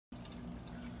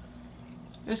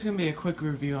This is going to be a quick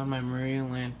review on my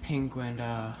Marineland Penguin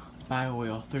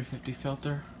BioOil 350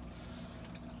 filter.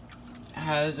 It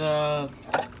has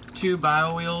two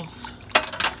BioOils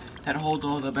that hold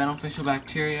all the beneficial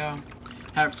bacteria.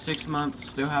 Had it for 6 months,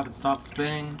 still haven't stopped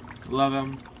spinning. Love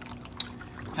them.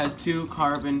 Has two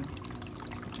carbon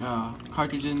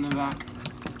cartridges in the back.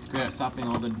 Great at stopping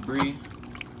all the debris.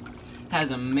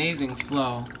 Has amazing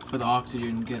flow for the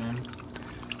oxygen to get in.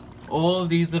 All of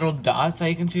these little dots that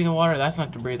you can see in the water, that's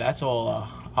not debris, that's all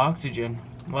oxygen.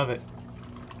 Love it.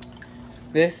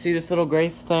 See this little gray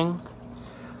thing?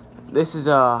 This is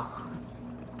a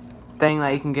thing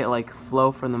that you can get like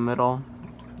flow from the middle,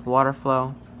 water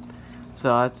flow. So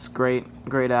that's great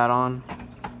add-on.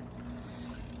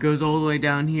 Goes all the way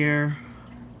down here.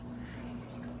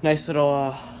 Nice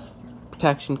little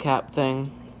protection cap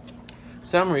thing. For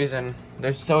some reason,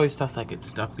 there's always stuff that gets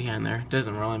stuck behind there.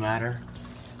 Doesn't really matter.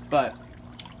 But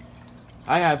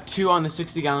I have two on the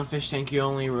 60-gallon fish tank. You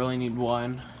only really need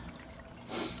one.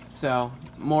 So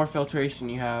more filtration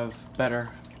you have, better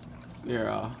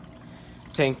your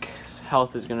tank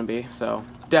health is going to be. So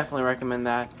definitely recommend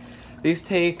that. These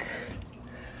take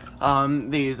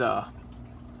these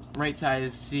right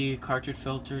size C cartridge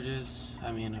filters.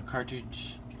 A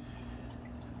cartridge.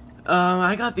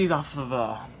 I got these off of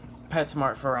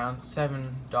PetSmart for around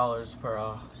 $7 per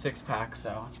 6-pack,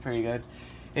 so it's pretty good.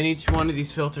 And each one of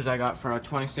these filters I got for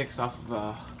 $26 off of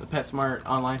the PetSmart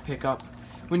online pickup.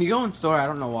 When you go in store, I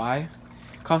don't know why,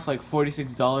 it costs like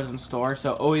 $46 in store,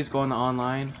 so always go on the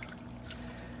online.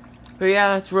 But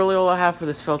yeah, that's really all I have for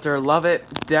this filter. Love it.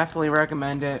 Definitely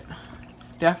recommend it.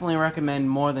 Definitely recommend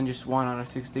more than just one on a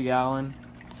 60-gallon.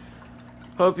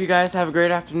 Hope you guys have a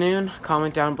great afternoon.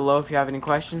 Comment down below if you have any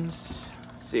questions.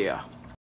 See ya.